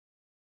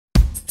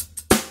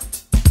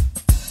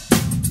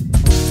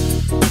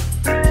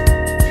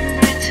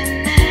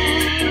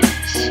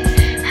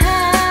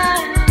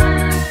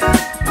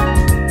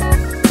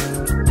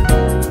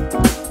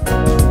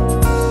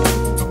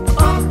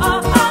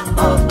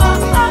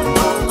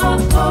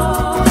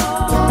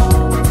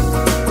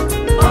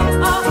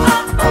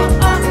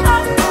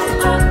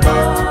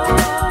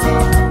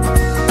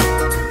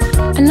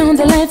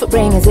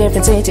bring us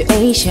different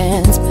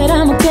situations, but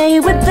I'm okay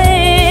with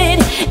it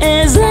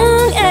as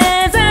long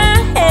as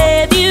I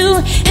have you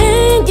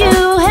and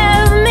you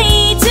have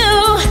me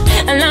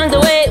too. Along the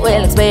way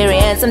we'll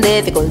experience some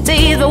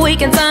difficulties, but we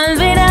can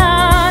solve it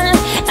all.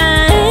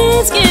 I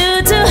ask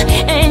you to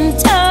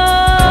enjoy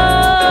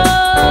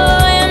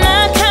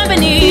my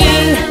company.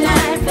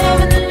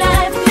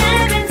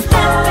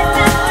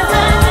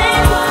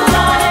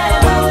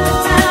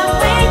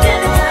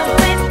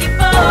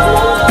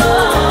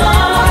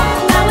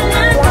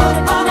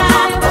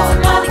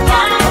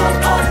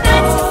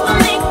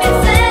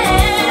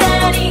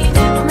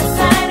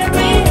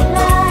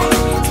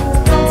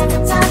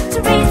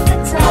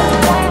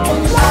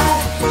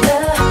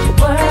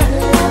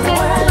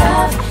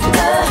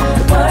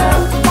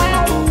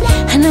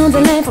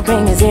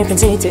 Bring us different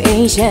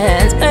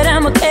situations, but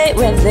I'm okay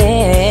with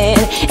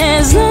it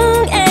as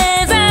long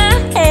as I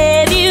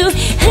have you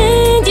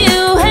and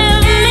you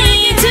have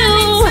me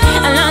too.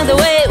 Along the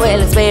way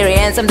we'll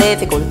experience some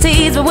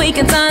difficulties, but we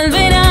can solve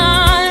it all.